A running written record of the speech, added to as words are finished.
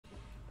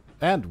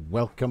And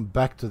welcome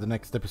back to the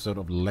next episode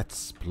of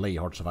Let's Play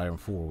Hearts of Iron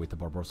 4 with the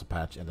Barbarossa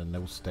patch and the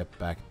No Step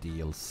Back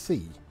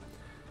DLC.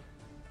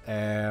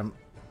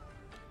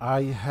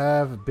 I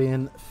have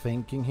been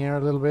thinking here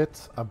a little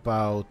bit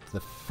about the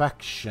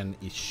faction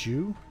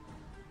issue.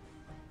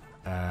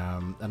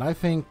 And I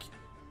think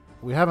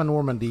we have a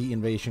Normandy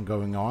invasion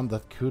going on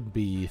that could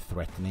be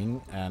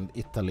threatening, and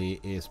Italy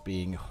is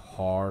being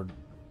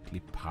hardly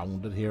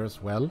pounded here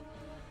as well,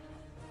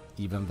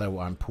 even though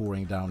I'm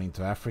pouring down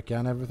into Africa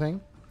and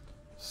everything.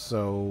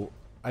 So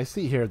I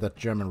see here that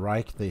German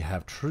Reich, they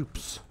have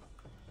troops,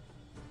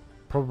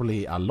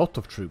 probably a lot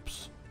of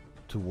troops,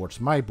 towards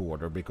my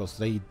border, because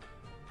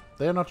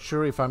they're not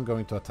sure if I'm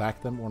going to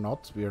attack them or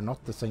not. We are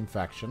not the same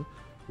faction.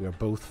 We are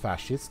both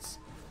fascists.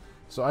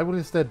 So I will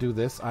instead do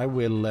this. I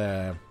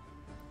will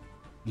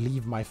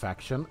leave my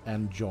faction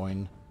and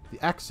join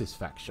the Axis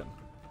faction.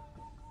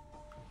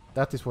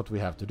 That is what we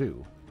have to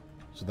do.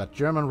 So that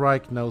German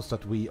Reich knows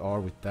that we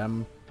are with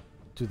them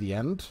to the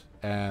end,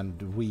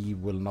 and we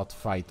will not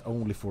fight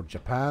only for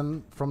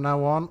Japan from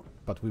now on,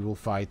 but we will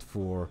fight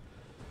for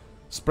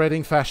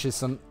spreading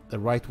fascism, the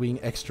right-wing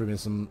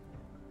extremism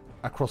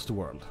across the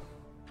world.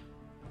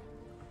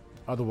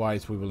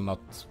 Otherwise we will not...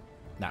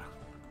 Nah,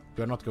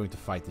 we're not going to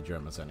fight the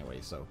Germans anyway,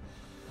 so...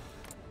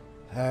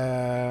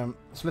 so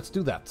let's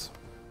do that.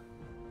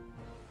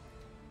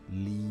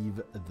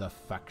 Leave the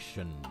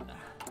faction.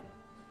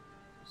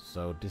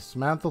 So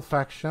dismantle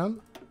faction.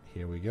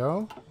 Here we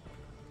go.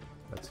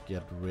 Let's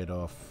get rid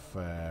of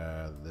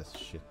this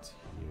shit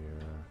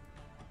here.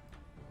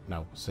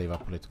 No, save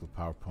up political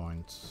power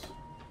points.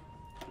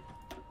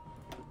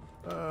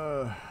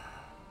 Can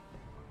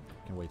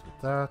wait with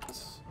that.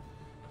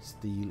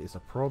 Steel is a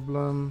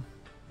problem.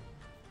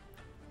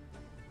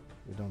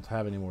 We don't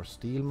have any more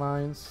steel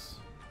mines.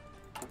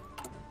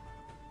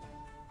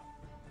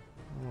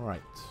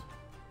 Alright.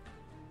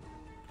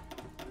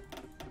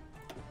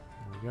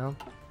 There we go.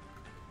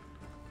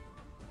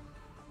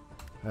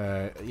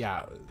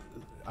 Yeah,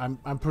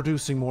 I'm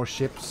producing more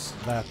ships.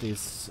 That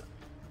is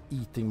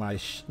eating my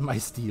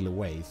steel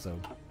away, so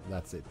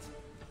that's it.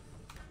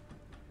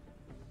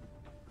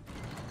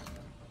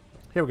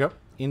 Here we go.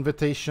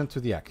 Invitation to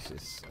the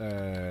Axis.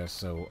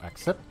 So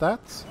accept that.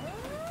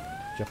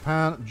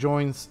 Japan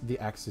joins the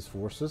Axis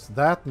forces.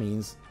 That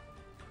means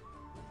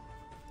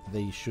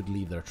they should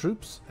leave their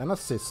troops and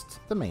assist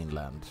the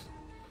mainland.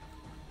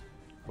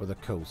 Or the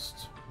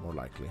coast, more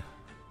likely.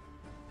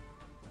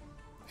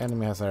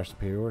 Enemy has air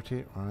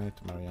superiority, right?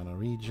 Mariana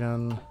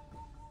region.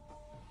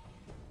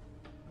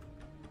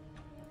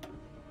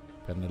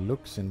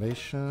 Benelux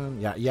invasion.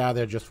 Yeah,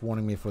 they're just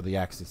warning me for the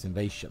Axis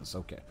invasions.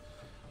 Okay.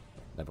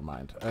 Never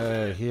mind.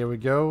 Here we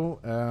go.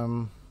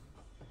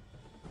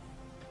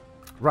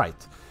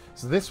 Right.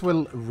 So this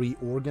will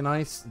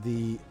reorganize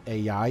the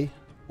AI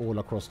all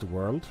across the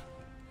world.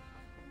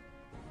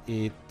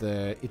 It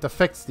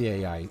affects the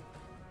AI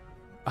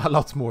a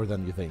lot more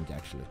than you think,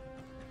 actually,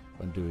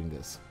 when doing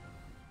this.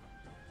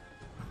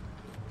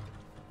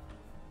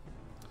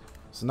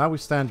 So now we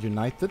stand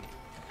united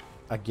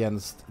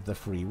against the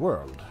free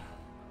world.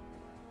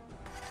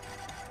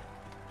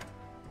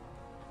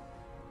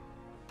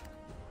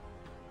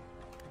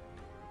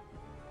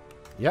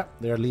 Yeah,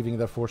 they are leaving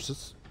their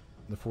forces.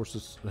 The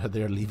forces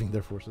they are leaving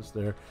their forces.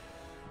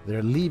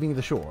 They're leaving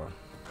the shore.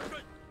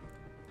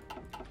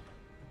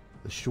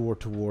 The shore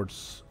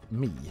towards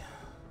me.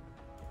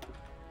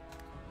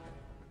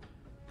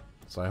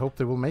 So I hope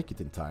they will make it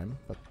in time,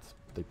 but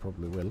they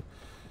probably will.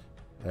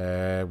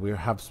 We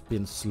have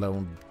been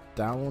slowed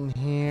down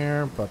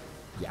here, but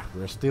yeah,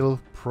 we're still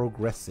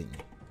progressing.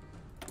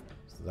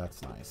 So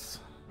that's nice.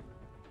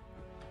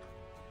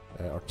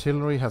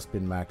 Artillery has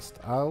been maxed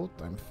out.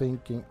 I'm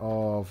thinking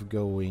of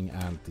going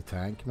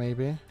anti-tank,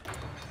 maybe.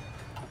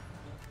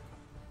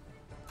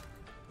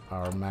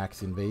 Our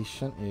max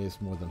invasion is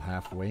more than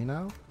halfway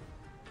now.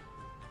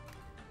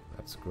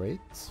 That's great.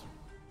 So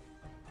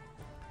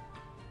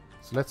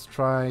let's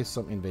try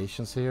some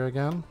invasions here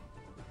again.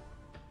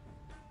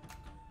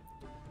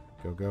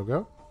 Go, go,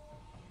 go.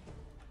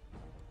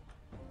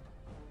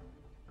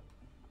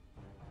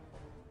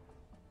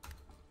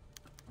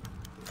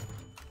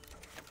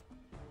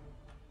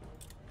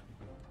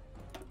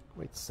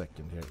 Wait a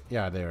second here.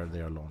 Yeah, they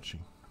are launching.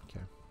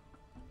 Okay.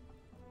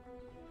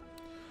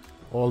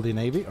 All the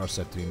navy are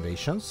set to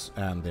invasions,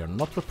 and they're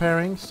not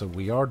repairing, so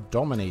we are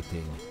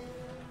dominating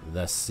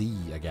the sea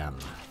again.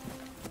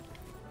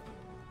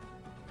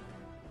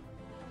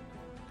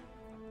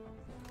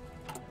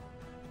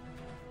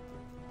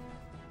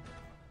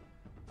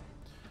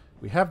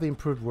 We have the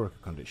improved worker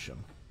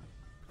condition,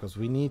 because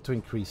we need to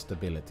increase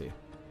stability.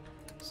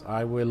 So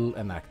I will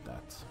enact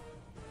that.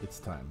 It's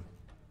time.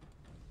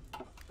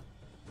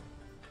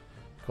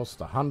 Cost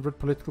 100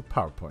 political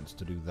power points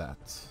to do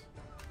that.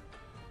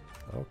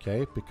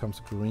 Okay, it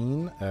becomes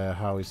green.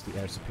 How is the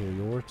air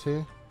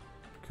superiority?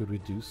 Could we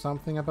do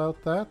something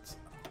about that?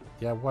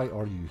 Yeah, why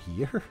are you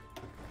here?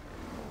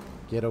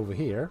 Get over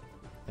here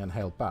and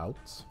help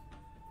out.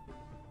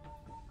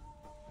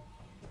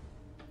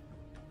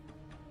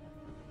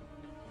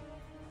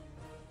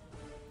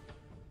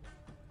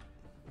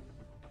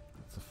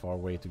 far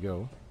way to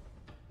go.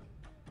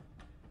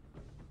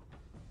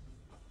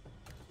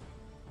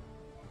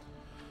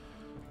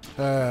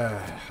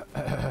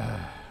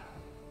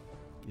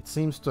 It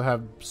seems to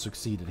have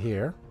succeeded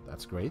here.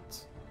 That's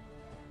great.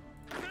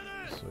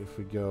 So if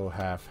we go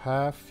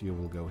half-half, you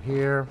will go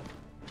here.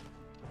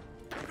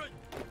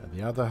 And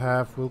the other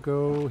half will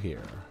go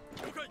here.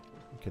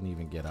 You can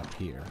even get up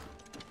here.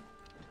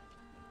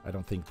 I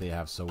don't think they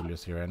have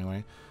soldiers here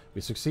anyway.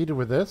 We succeeded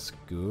with this.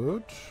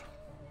 Good.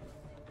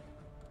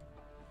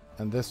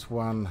 And this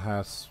one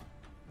has...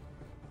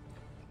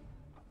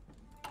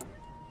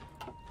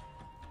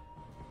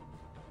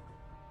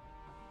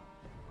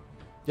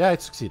 Yeah,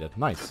 it succeeded.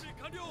 Nice.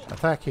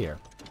 Attack here.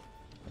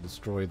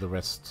 Destroy the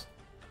rest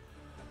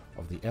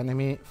of the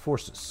enemy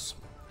forces.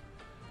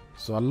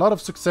 So a lot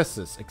of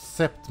successes,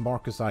 except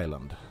Marcus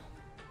Island.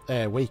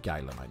 Wake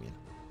Island, I mean.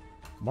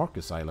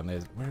 Marcus Island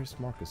is... Where is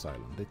Marcus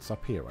Island? It's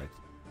up here, right?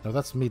 No,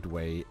 that's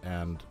Midway,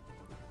 and...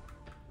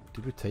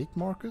 Did we take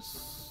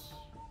Marcus?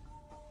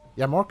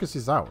 Yeah, Marcus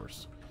is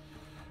ours.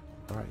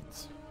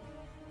 Right.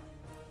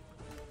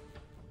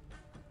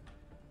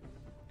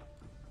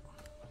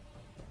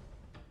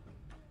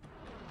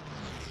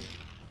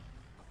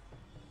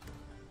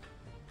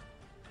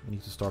 We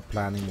need to start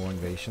planning more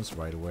invasions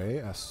right away,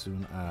 as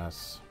soon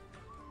as...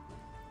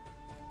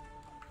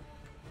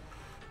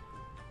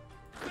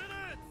 we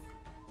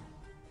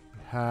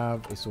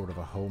have a sort of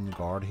a home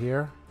guard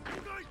here.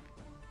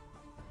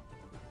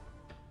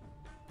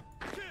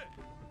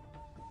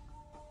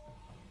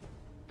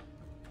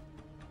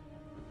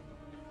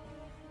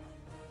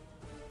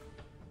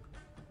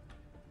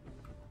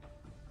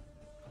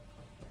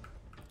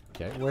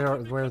 Okay,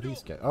 where are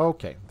these guys?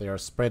 Okay, they are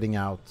spreading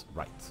out.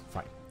 Right,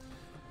 fine.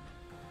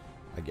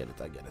 I get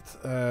it, I get it.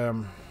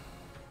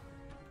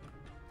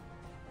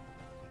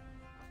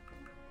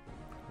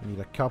 We need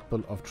a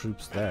couple of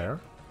troops there.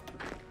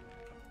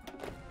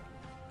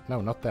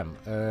 No, not them.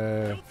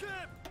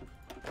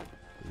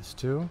 These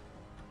two.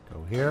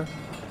 Go here.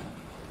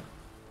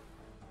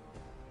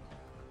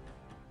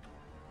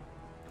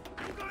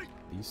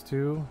 These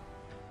two.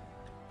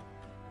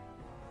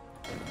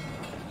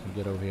 Can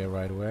get over here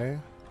right away.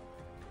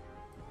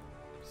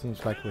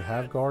 Seems like we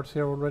have guards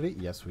here already.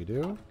 Yes, we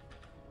do.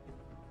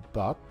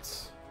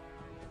 But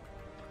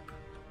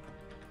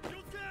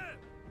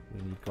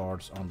we need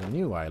guards on the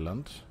new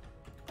island.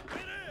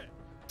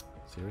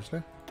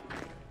 Seriously?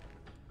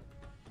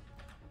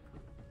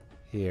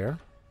 Here.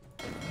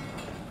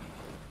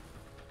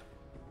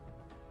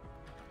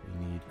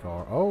 We need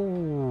guard.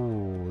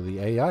 Oh, the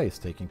AI is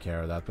taking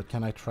care of that. But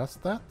can I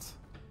trust that?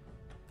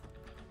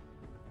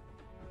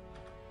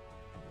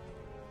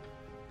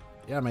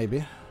 Yeah,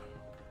 maybe.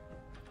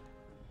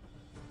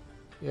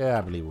 Yeah,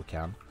 I believe we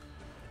can.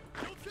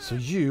 So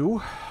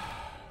you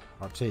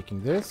are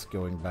taking this,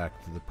 going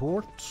back to the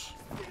port,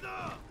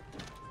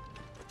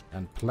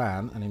 and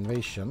plan an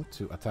invasion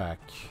to attack.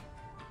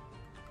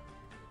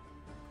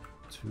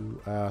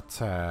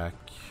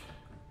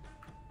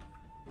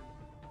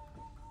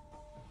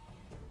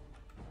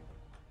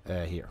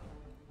 Here.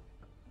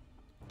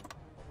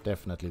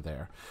 Definitely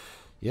there.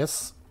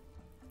 Yes.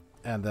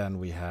 And then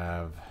we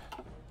have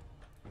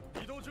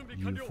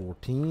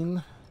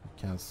U14.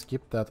 Can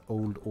skip that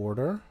old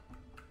order.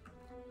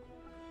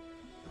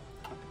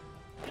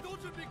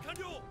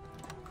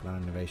 Plan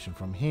an invasion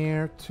from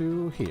here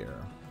to here.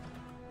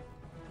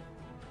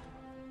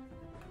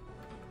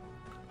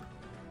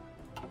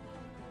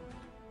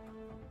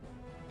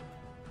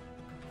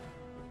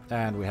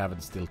 And we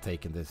haven't still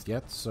taken this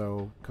yet,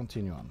 so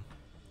continue on.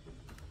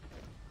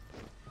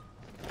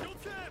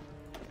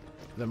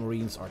 The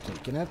Marines are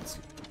taking it.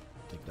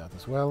 Take that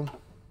as well.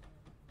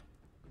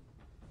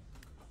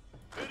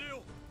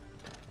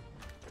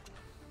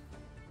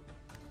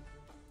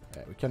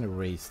 We can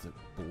erase the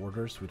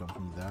borders, we don't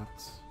need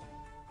that.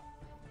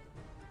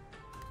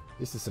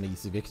 This is an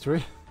easy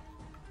victory.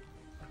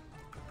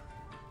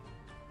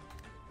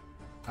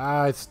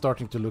 It's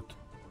starting to look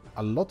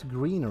a lot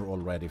greener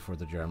already for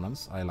the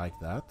Germans. I like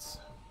that.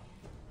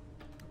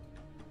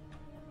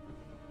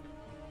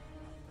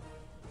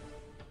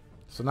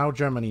 So now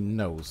Germany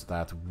knows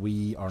that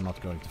we are not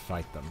going to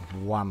fight them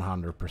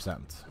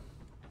 100%.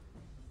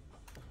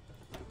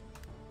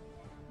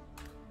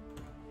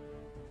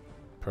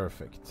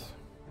 Perfect.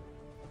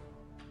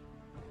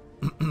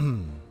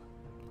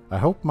 I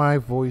hope my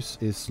voice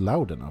is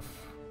loud enough.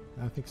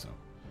 I think so.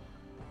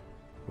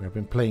 We have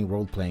been playing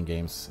role-playing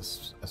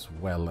games as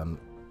well, and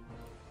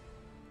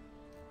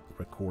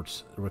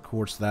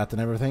records that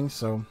and everything,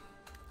 so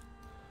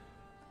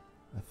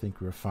I think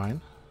we're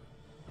fine.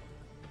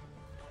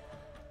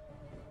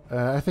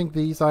 I think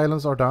these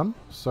islands are done,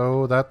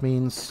 so that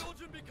means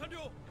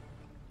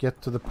get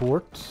to the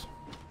port.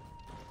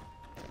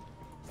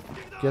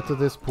 Get to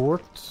this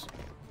port.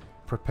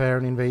 Prepare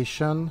an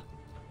invasion.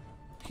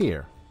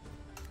 Here.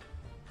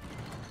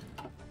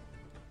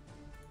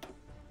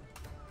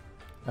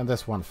 And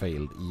this one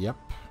failed. Yep.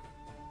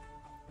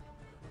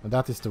 And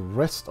that is the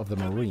rest of the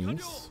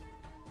Marines.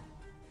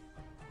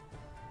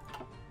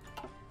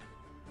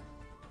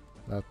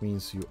 That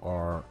means you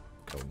are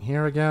going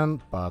here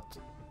again, but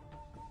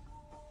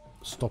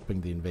stopping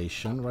the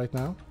invasion right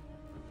now.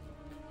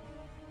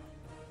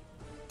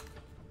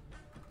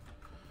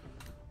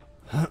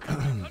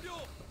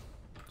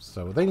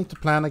 So they need to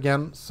plan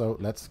again, so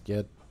let's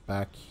get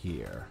back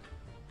here.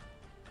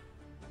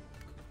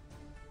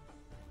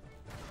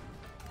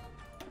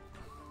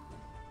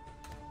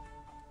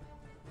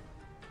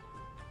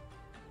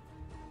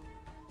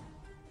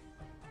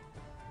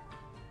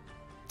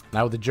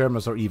 Now the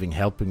Germans are even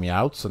helping me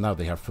out, so now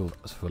they have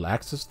full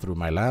access through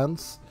my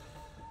lands,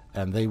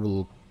 and they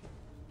will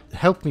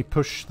help me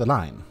push the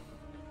line.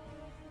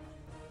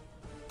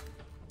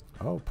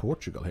 Oh,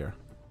 Portugal here.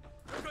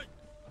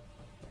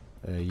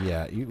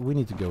 Yeah, we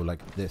need to go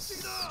like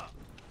this.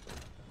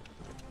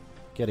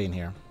 Get in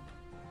here.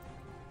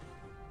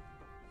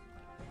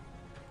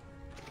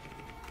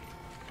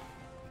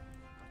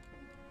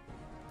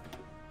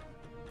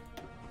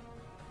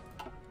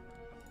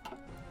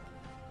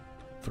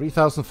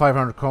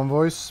 $3,500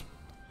 convoys.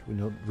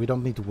 We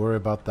don't need to worry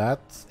about that,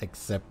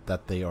 except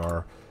that they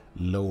are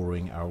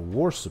lowering our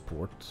war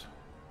support.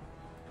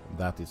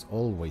 That is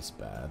always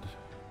bad.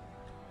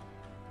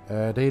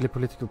 Daily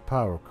political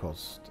power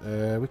cost.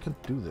 We can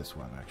do this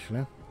one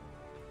actually.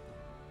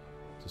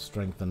 To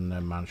strengthen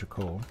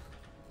Manchukuo.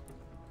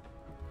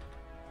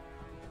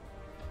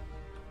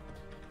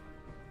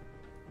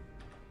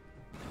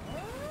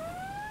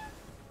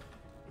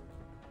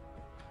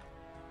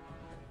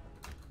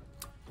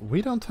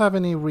 We don't have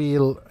any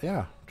real...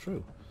 Yeah,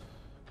 true.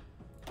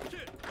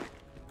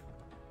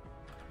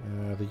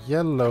 The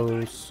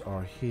yellows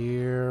are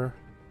here.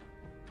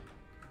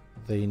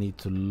 They need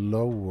to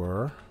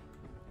lower.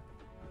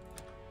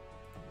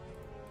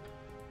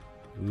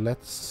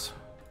 Let's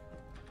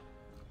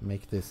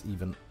make this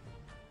even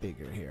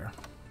bigger here.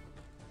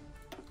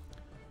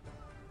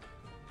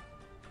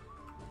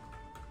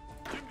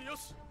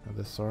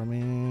 This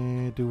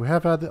army... Do we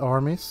have other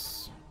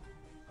armies?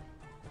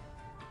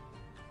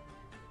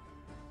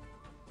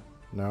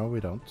 No, we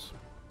don't.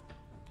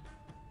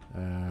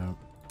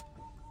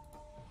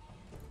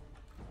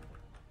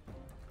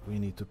 We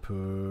need to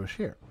push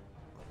here.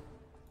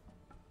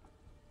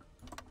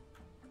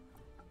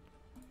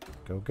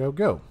 Go, go,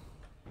 go.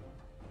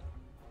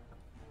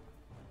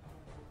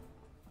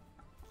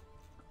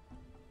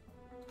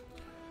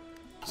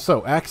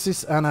 So,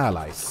 Axis and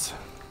allies.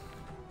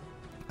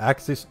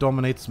 Axis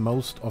dominates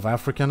most of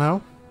Africa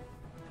now.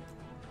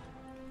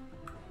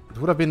 It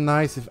would have been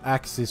nice if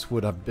Axis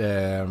would have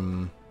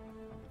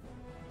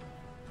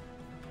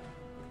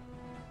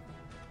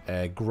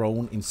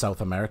grown in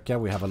South America.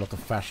 We have a lot of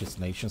fascist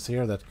nations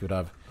here that could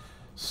have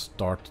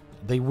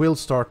they will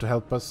start to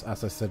help us,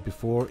 as I said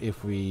before,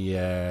 if we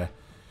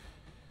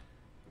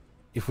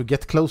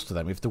get close to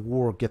them, if the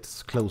war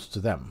gets close to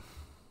them,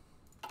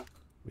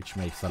 which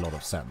makes a lot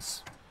of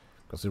sense,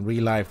 because in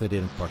real life they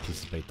didn't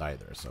participate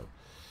either, so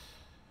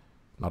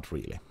not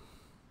really.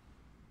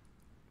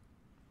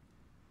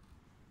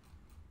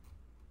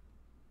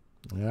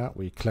 Yeah,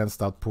 we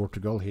cleansed out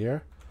Portugal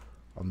here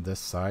on this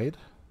side.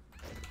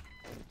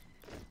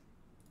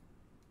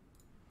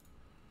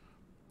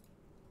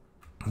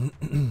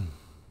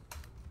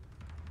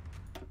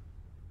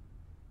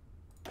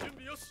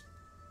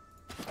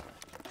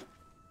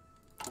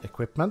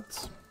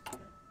 Equipment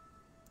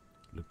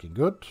looking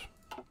good.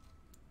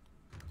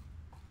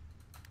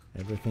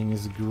 Everything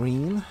is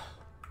green.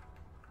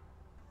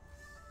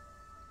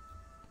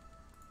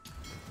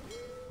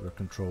 We're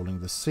controlling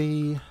the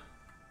sea.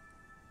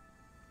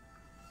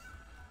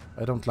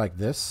 I don't like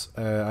this.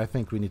 I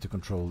think we need to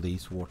control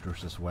these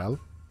waters as well.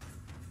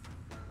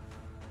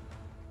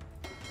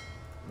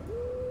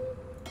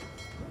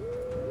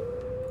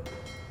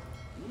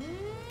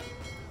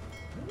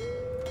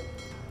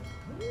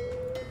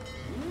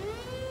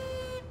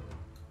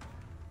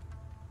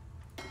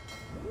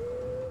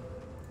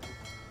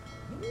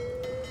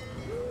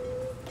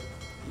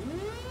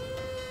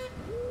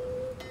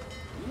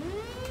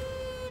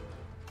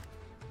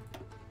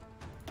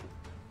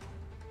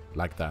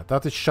 Like that.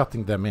 That is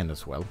shutting them in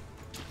as well.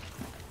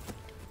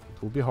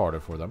 It will be harder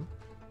for them.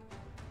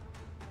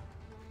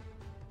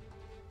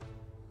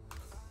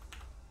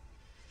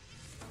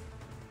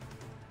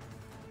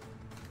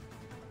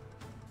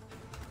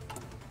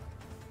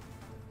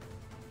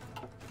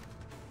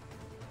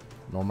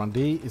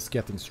 Normandy is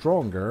getting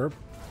stronger.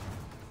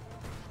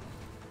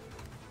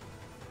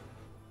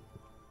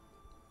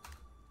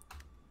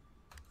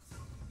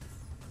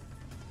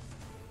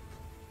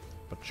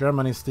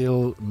 Germany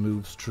still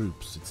moves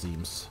troops, it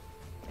seems.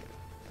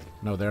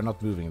 No, they're not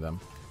moving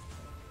them.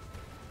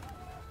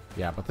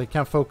 Yeah, but they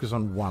can focus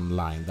on one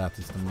line. That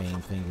is the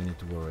main thing we need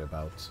to worry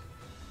about.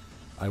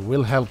 I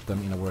will help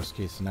them in a worst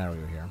case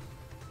scenario here.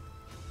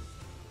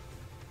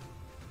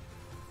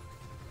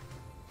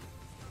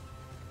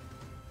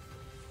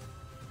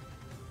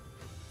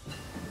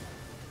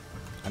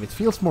 And it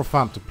feels more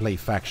fun to play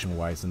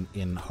faction-wise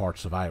in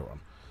Hearts of Iron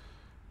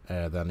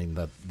than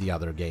in the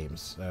other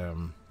games.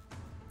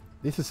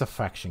 This is a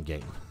faction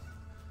game.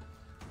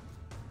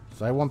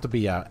 So I want to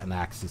be an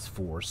Axis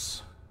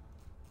force.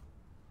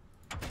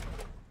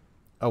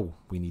 Oh,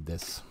 we need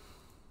this.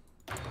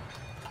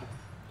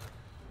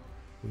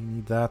 We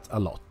need that a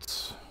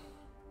lot.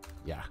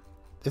 Yeah,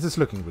 this is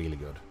looking really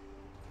good.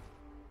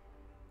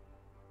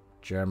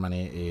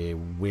 Germany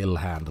will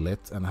handle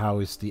it. And how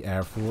is the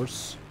Air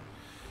Force?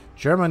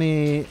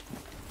 Germany,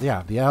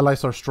 yeah, the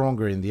Allies are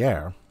stronger in the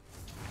air.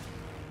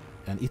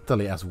 And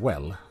Italy as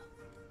well.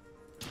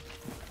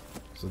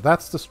 So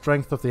that's the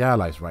strength of the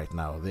Allies right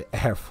now, the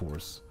Air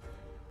Force.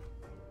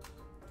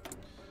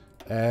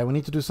 We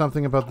need to do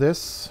something about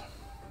this.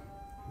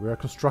 We are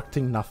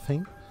constructing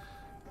nothing.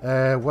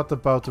 What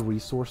about the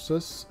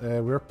resources?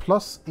 We're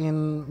plus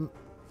in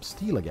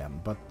steel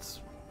again, but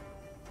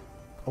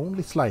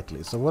only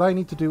slightly. So what I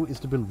need to do is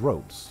to build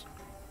roads.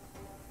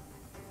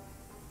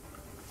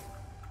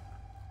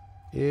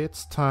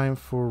 It's time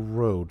for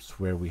roads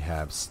where we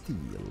have steel.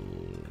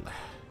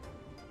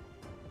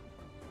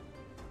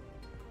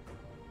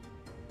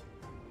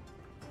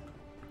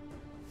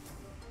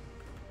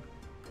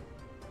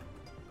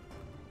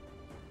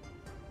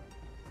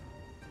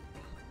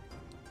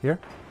 Here.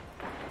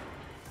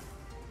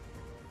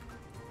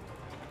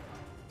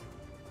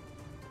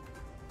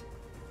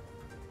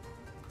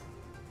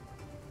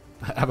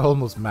 I've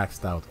almost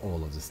maxed out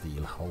all of the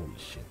steel. Holy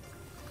shit.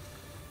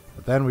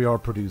 But then we are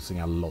producing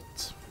a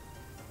lot.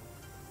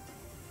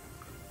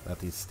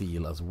 That is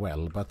steel as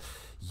well. But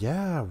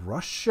yeah,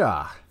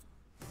 Russia.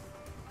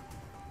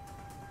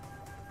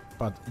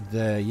 But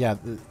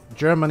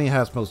Germany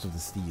has most of the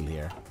steel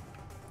here.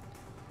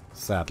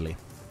 Sadly.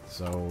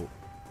 So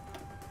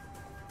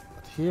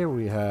here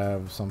we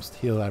have some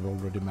steel I've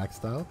already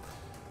maxed out.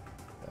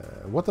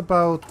 What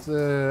about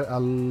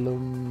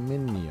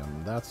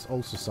aluminium? That's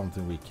also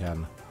something we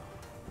can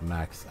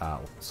max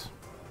out.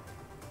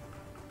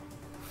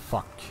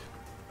 Fuck.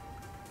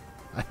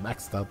 I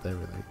maxed out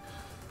everything.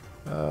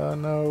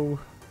 No.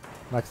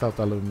 Maxed out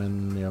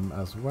aluminium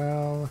as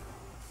well.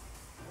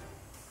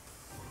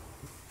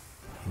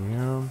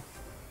 Yeah.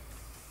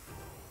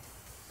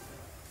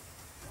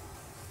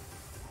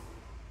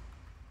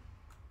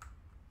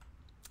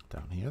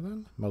 Down here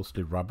then,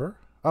 mostly rubber.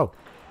 Oh,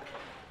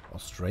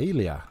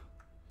 Australia.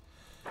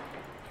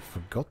 I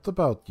forgot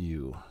about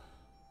you.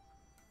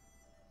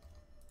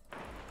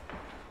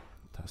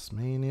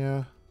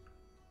 Tasmania.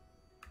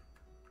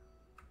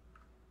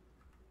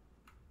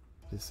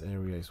 This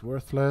area is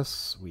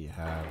worthless. We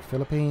have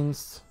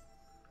Philippines.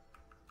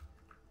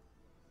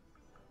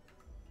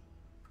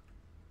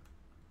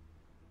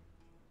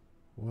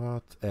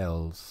 What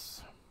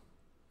else?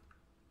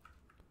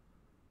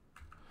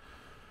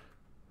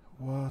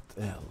 What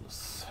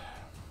else?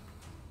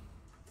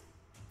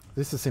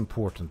 This is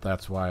important,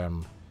 that's why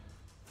I'm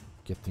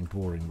getting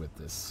boring with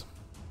this.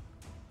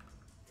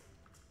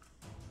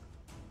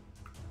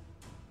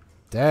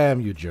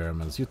 Damn you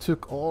Germans, you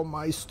took all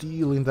my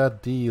steel in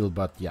that deal,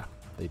 but yeah,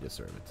 they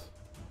deserve it.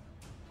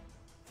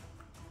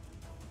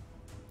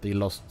 They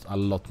lost a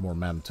lot more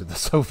men to the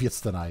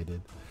Soviets than I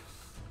did.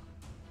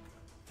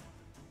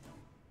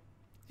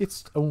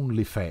 It's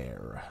only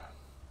fair.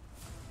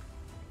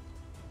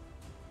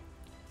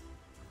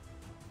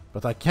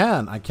 But I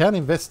can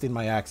invest in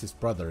my Axis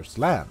brothers'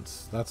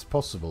 lands. That's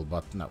possible,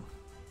 but no.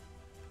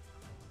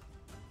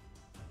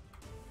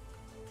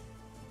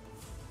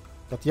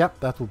 But yep,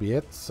 that will be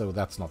it. So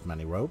that's not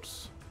many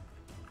roads.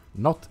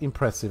 Not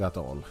impressive at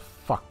all.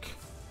 Fuck.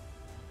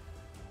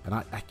 And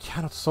I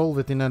cannot solve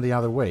it in any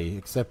other way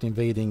except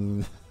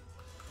invading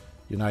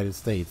United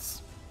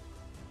States.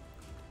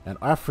 And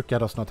Africa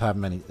does not have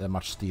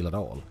much steel at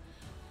all.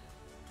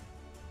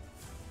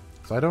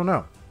 So I don't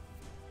know.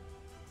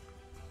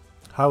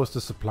 How is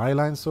the supply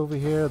lines over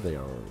here? They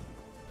are...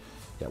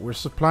 Yeah, we're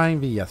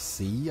supplying via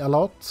sea a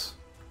lot.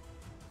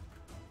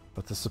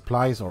 But the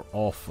supplies are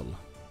awful.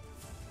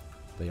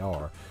 They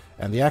are.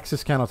 And the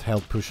Axis cannot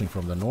help pushing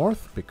from the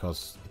north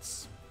because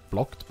it's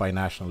blocked by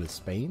nationalist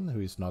Spain, who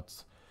is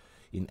not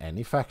in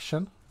any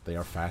faction. They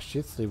are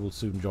fascists. They will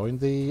soon join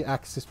the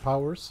Axis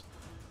powers.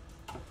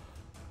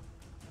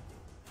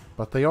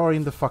 But they are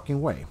in the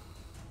fucking way.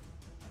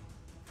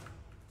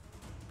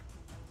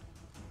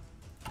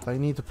 I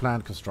need to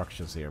plan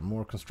constructions here.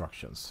 More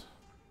constructions.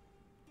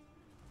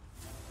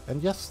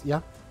 And yes,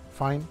 yeah,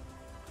 fine.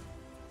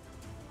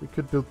 We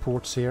could build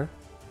ports here.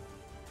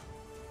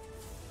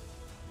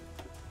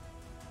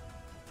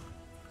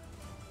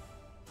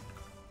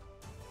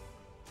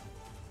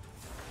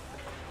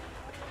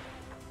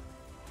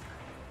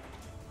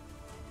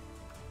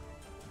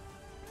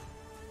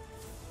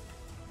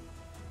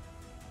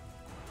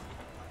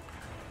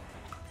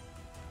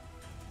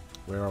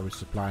 Where are we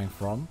supplying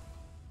from?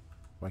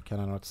 Why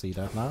can I not see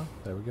that now?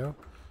 There we go.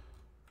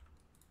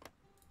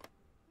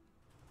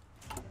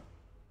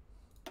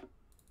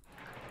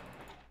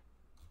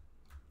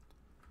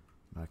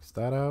 Max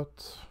that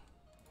out.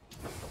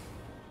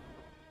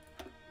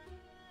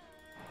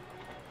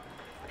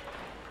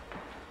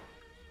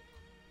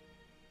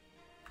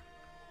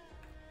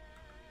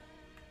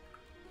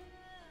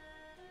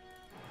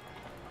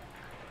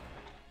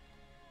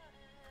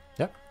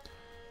 Yep,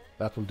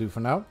 that will do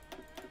for now.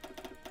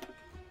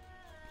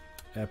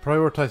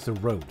 Prioritize the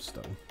roads,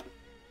 though.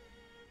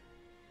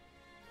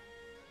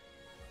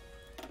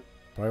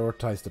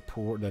 Prioritize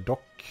the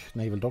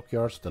naval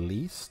dockyards the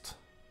least.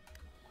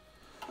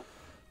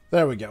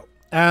 There we go.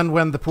 And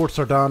when the ports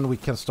are done, we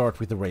can start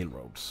with the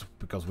railroads,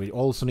 because we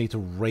also need to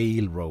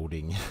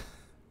railroading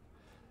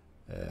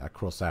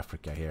across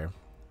Africa here.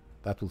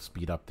 That will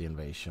speed up the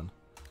invasion.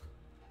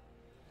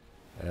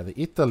 The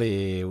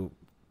Italy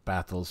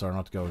battles are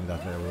not going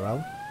that very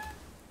well.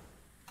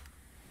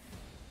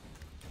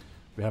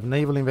 We have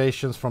naval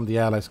invasions from the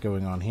Allies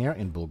going on here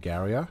in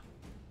Bulgaria.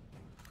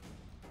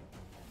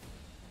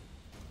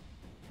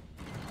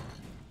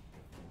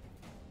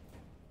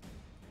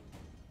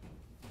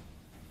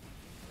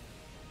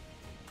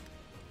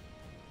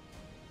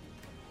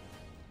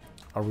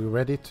 Are we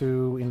ready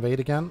to invade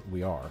again?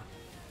 We are.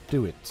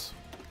 Do it.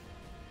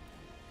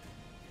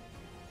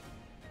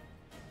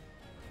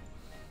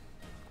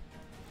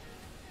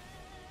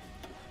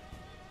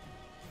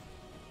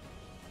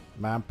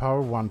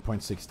 Manpower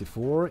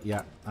 1.64.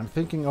 Yeah, I'm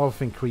thinking of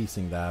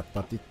increasing that,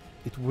 but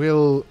it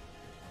will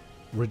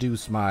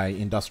reduce my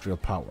industrial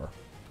power.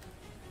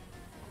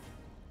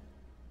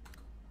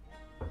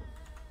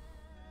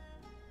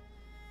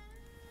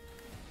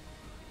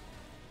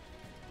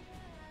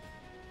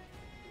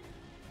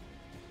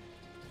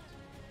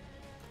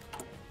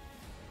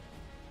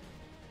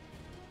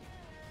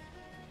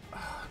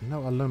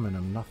 No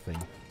aluminum, nothing.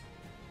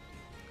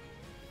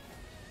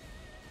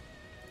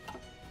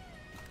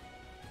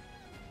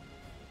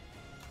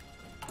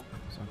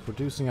 So I'm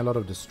producing a lot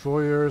of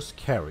destroyers,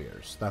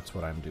 carriers. That's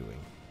what I'm doing.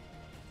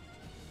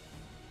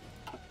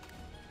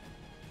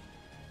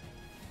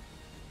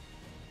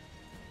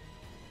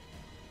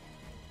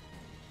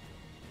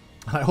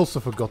 I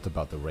also forgot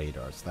about the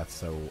radars. That's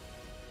so...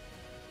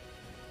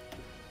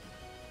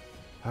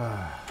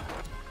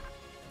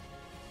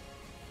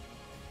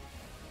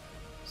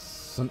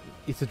 So,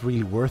 is it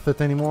really worth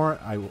it anymore?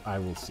 I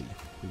will see.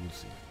 We will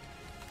see.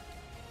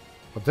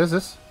 What is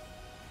this?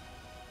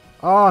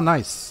 Oh,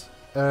 nice.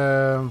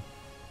 Yeah,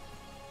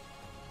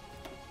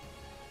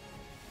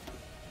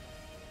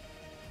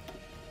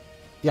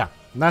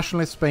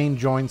 nationalist Spain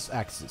joins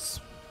Axis.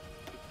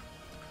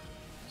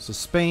 So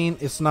Spain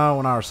is now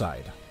on our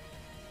side.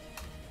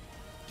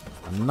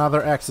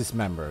 Another Axis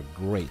member.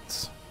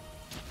 Great.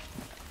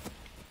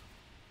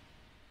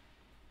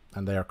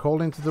 And they are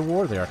called into the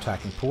war. They are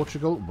attacking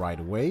Portugal right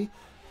away.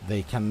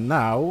 They can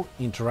now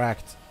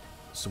interact,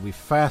 so we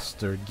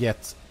faster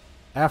get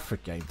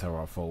Africa into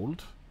our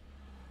fold.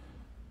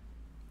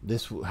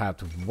 This will have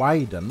to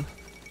widen.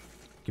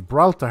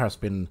 Gibraltar has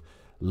been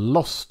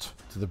lost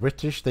to the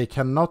British. They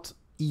cannot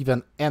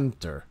even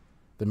enter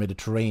the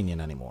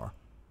Mediterranean anymore.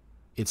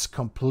 It's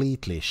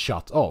completely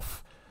shut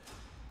off.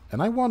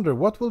 And I wonder,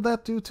 what will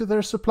that do to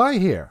their supply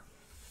here?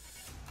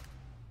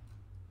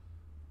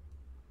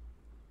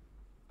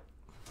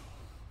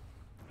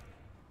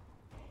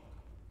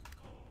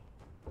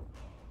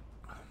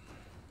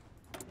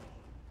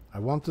 I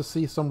want to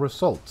see some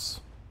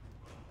results.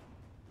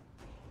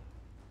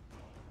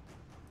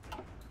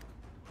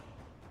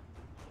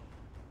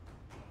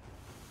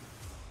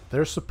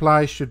 Their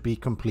supply should be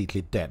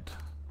completely dead.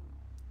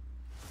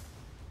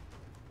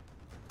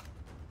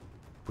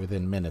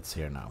 Within minutes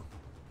here now.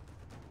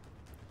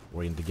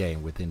 Or in the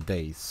game, within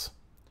days.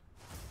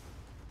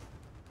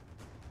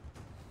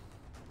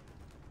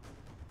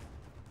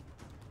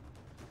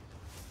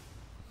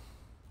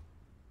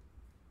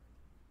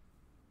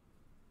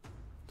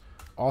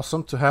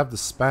 Awesome to have the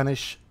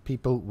Spanish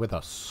people with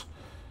us.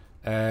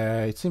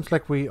 It seems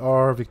like we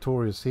are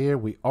victorious here.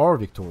 We are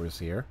victorious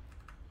here.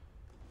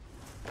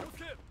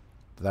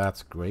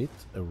 That's great.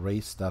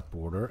 Erase that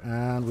border.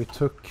 And we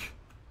took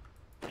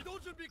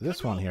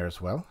this one here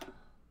as well.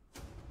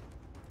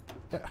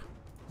 Yeah.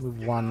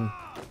 Move one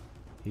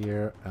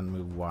here and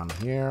move one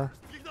here.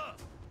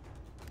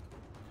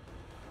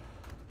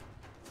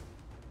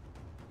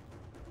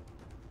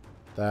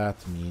 That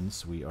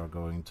means we are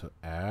going to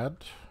add...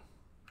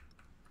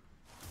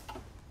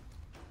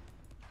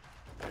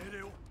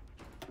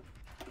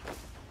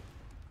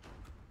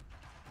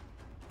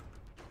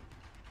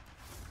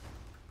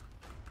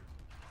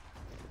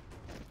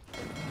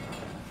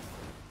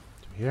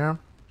 here.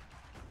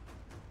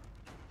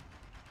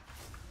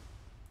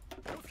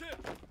 To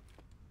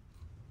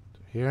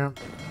here.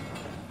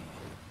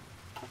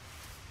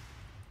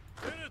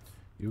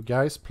 You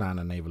guys plan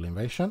a naval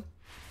invasion.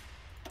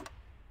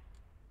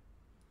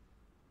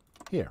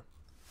 Here.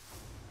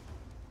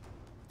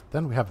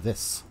 Then we have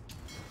this.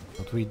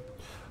 But we...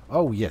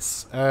 Oh,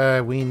 yes.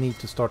 We need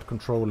to start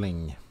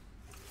controlling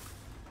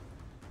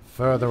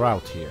further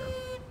out here.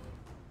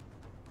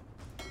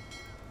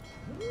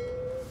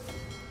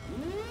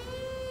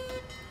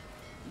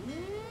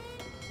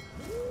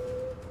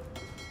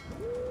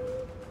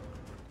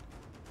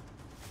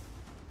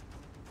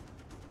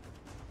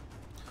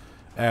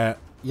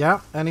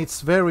 Yeah, and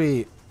it's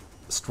very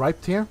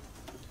striped here.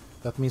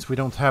 That means we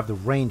don't have the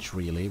range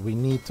really. We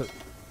need to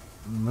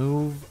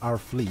move our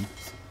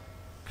fleet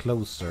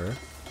closer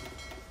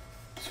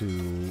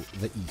to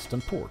the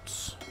eastern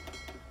ports.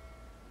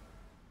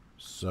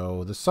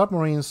 So the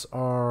submarines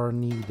are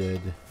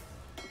needed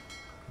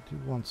do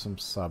want some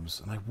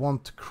subs, and I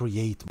want to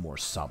create more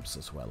subs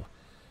as well.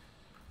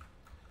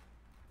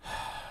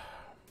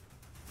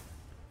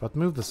 But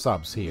move the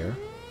subs here.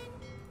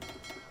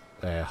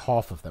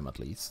 Half of them at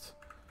least.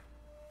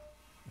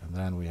 And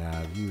then we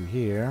have you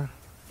here.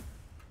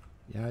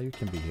 Yeah, you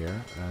can be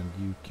here. And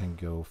you can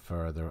go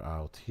further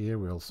out here.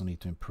 We also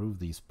need to improve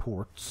these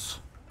ports.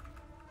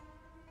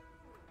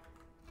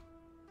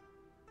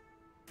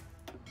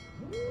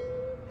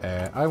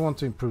 I want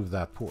to improve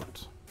that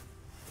port.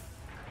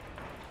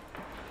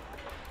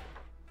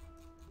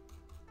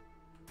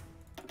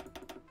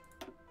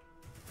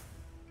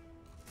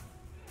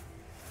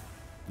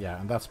 Yeah,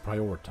 and that's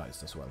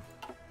prioritized as well.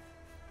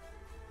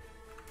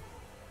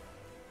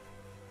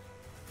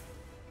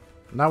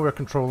 Now we're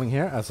controlling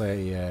here, as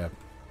I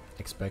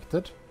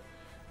expected.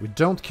 We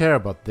don't care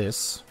about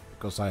this,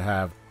 because I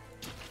have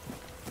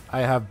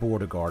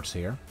border guards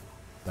here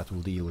that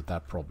will deal with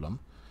that problem.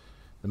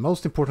 The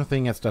most important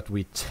thing is that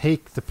we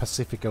take the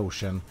Pacific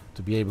Ocean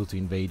to be able to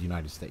invade the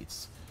United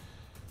States.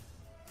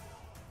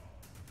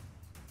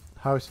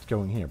 How is it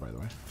going here, by the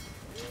way?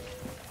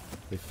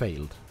 They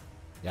failed.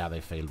 Yeah,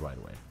 they failed right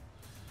away.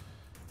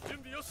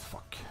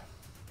 Fuck.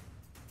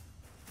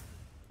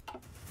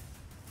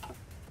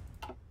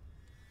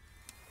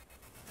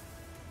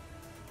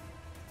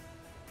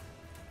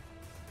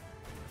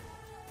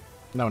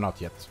 No,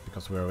 not yet,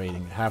 because we're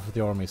waiting. Half of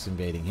the army is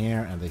invading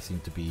here, and they seem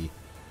to be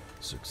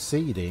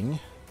succeeding.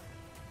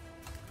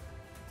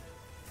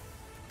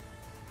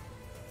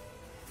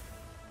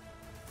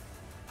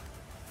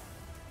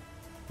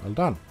 Well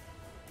done.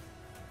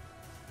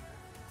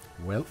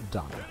 Well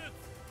done.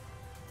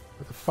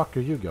 Where the fuck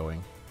are you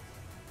going?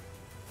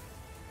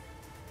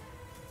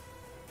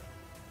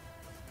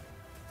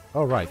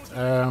 Oh, right.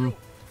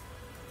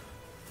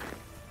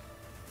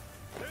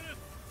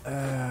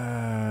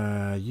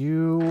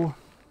 You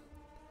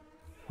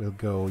will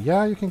go...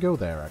 Yeah, you can go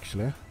there,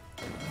 actually.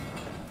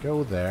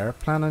 Go there.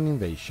 Plan an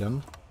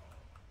invasion.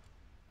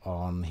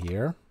 On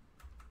here.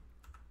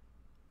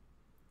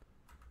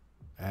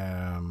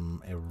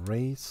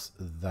 Erase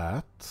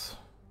that.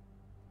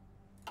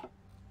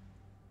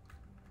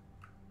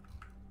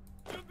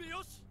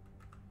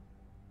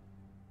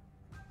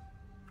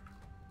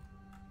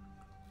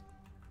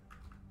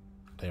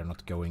 They're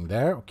not going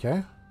there,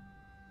 okay.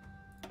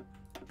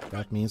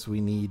 That means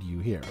we need you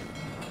here.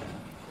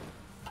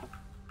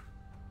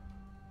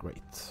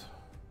 Great.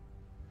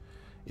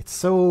 It's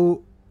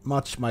so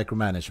much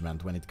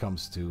micromanagement when it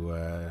comes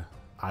to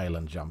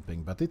island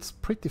jumping, but it's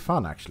pretty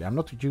fun actually. I'm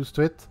not used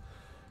to it,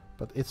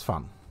 but it's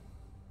fun.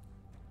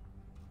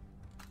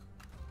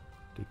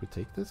 Did we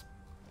take this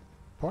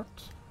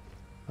part?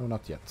 No,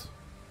 not yet.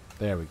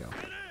 There we go.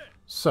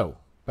 So,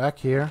 back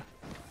here.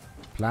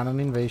 Plan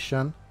an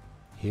invasion.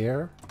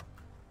 Here.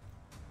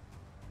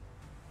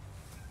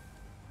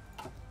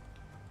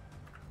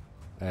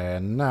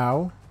 And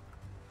now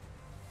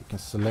we can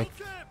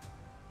select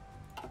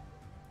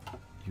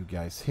you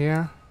guys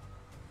here.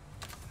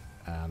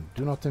 And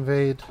do not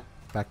invade.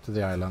 Back to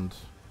the island.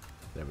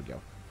 There we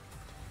go.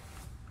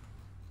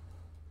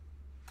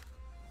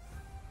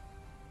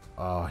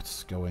 Oh,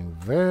 it's going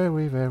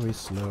very, very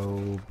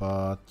slow.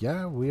 But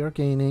yeah, we are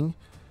gaining.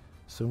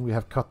 Soon we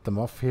have cut them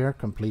off here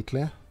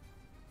completely.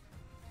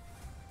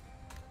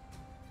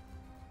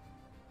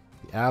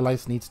 The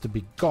allies needs to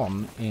be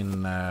gone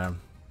in the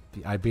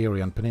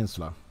Iberian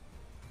Peninsula.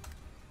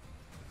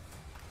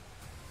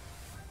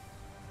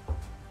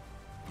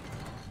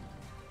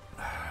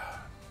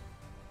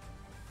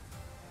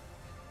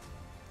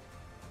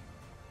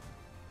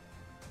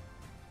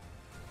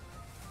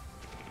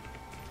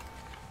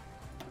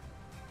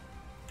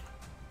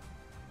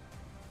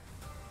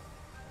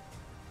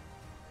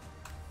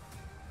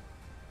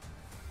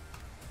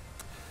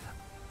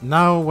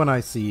 Now when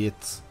I see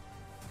it,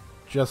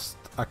 just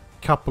a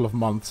couple of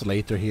months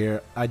later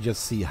here, I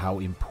just see how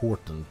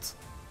important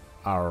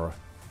our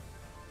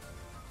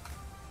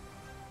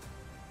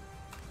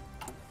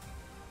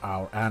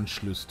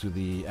Anschluss to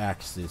the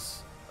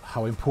Axis,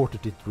 how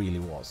important it really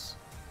was.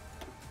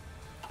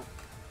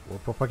 War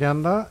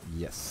propaganda,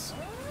 yes.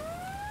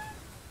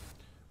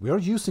 We are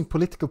using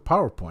political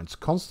PowerPoints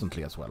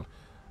constantly as well.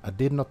 I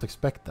did not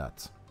expect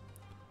that.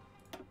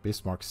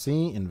 Bismarck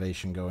Sea,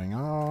 invasion going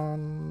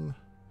on.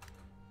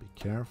 Be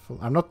careful.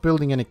 I'm not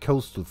building any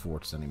coastal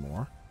forts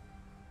anymore.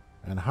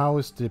 And how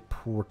is the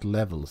port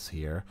levels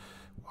here?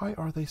 Why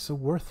are they so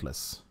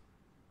worthless?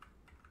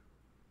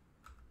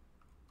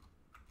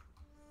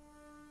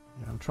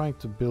 Yeah, I'm trying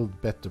to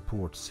build better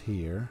ports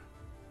here.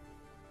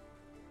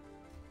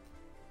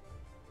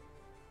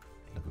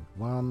 Level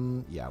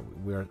 1. Yeah,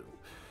 we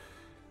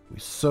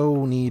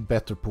so need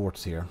better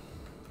ports here.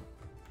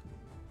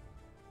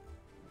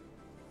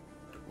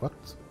 What?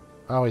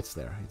 Oh, it's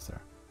there. It's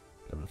there.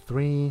 Level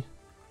 3.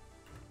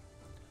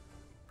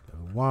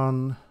 Level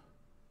 1.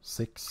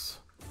 6.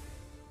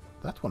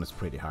 That one is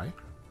pretty high.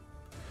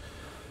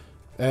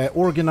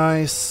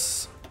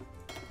 Organize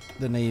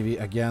the navy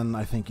again.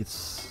 I think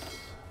it's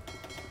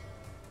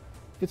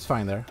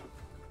fine there.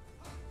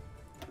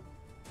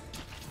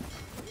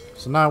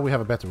 So now we have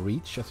a better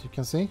reach, as you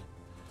can see.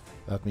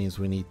 That means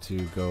we need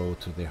to go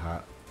to the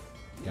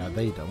yeah,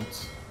 they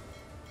don't.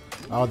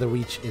 Oh, the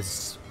reach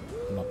is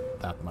not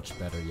that much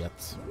better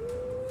yet.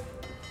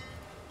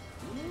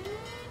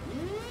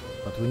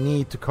 But we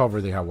need to cover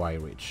the Hawaii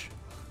reach.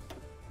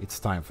 It's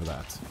time for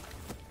that.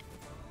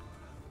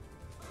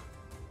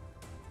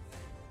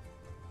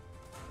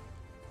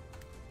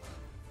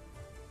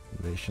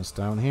 Invasion's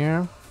down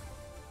here.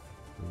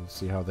 We'll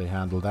see how they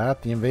handle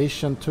that. The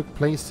invasion took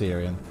place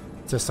here in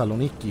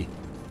Thessaloniki.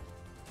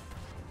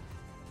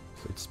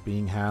 So it's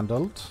being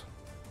handled.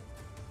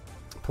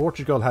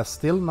 Portugal has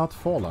still not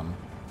fallen.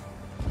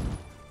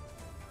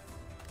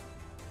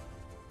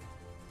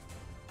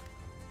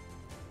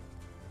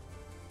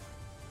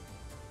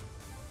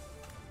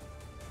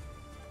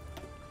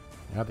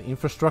 Yeah, the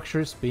infrastructure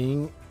is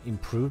being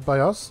improved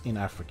by us in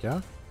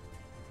Africa.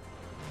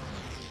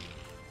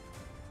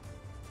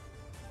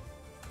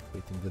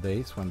 Waiting the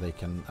days when they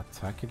can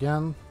attack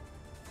again.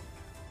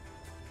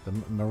 The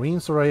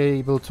Marines are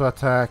able to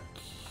attack.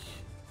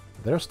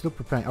 They're still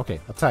preparing. Okay,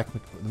 attack.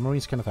 The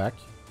Marines can attack.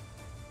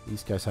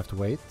 These guys have to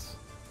wait.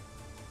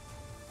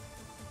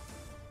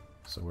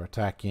 So we're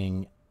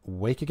attacking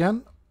Wake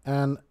again.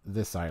 And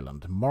this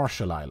island,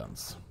 Marshall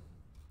Islands.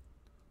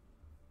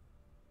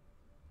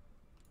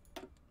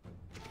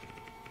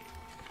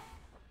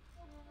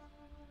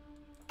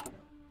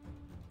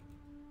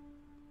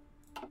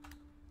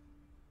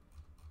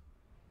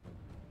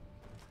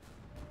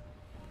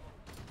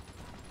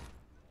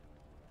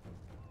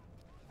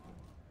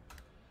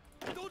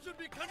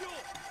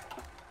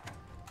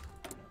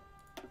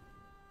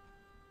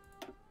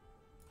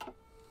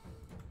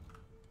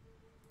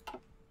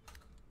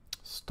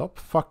 Stop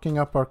fucking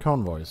up our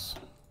convoys.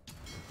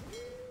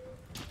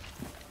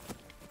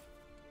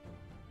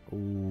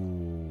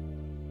 Ooh,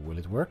 will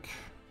it work?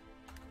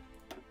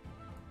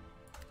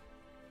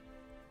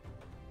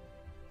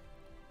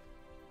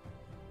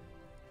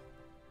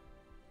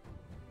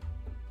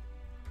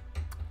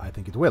 I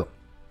think it will.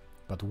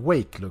 But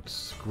Wake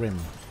looks grim,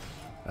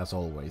 as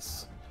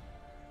always.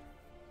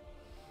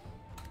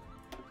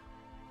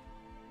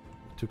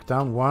 Took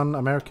down one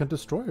American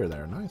destroyer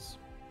there, nice.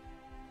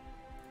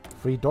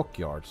 3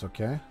 dockyards,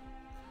 okay.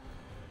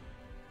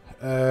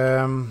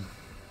 I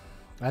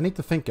need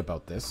to think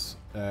about this.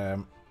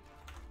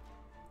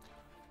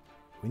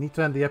 We need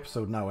to end the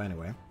episode now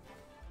anyway.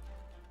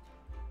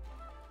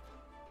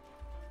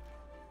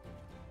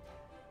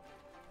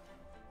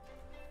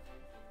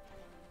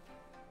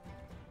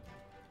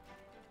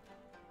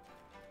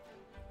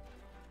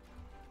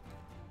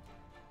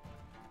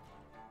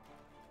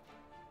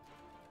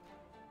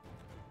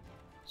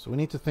 So we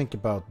need to think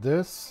about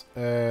this.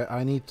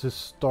 I need to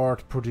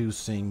start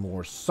producing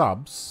more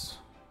subs.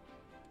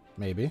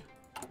 Maybe.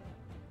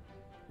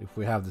 If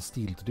we have the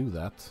steel to do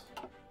that.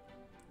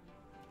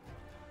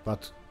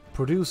 But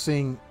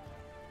producing...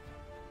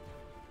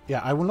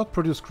 Yeah, I will not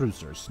produce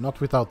cruisers. Not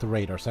without the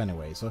radars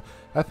anyway. So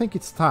I think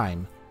it's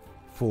time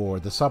for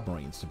the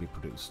submarines to be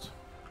produced.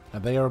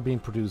 And they are being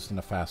produced in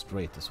a fast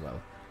rate as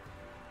well.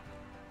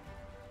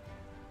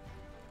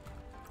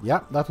 Yeah,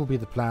 that will be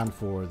the plan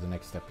for the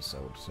next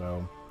episode.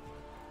 So...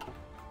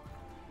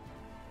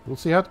 we'll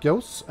see how it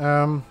goes.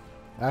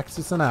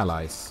 Axis and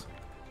allies.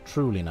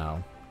 Truly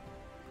now.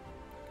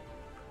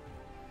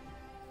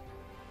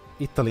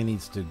 Italy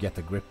needs to get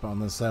a grip on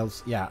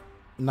themselves. Yeah,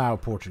 now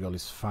Portugal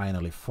is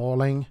finally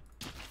falling.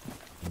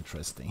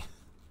 Interesting.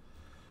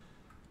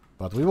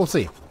 But we will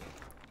see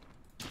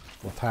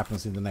what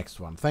happens in the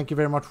next one. Thank you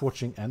very much for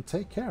watching and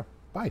take care.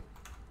 Bye.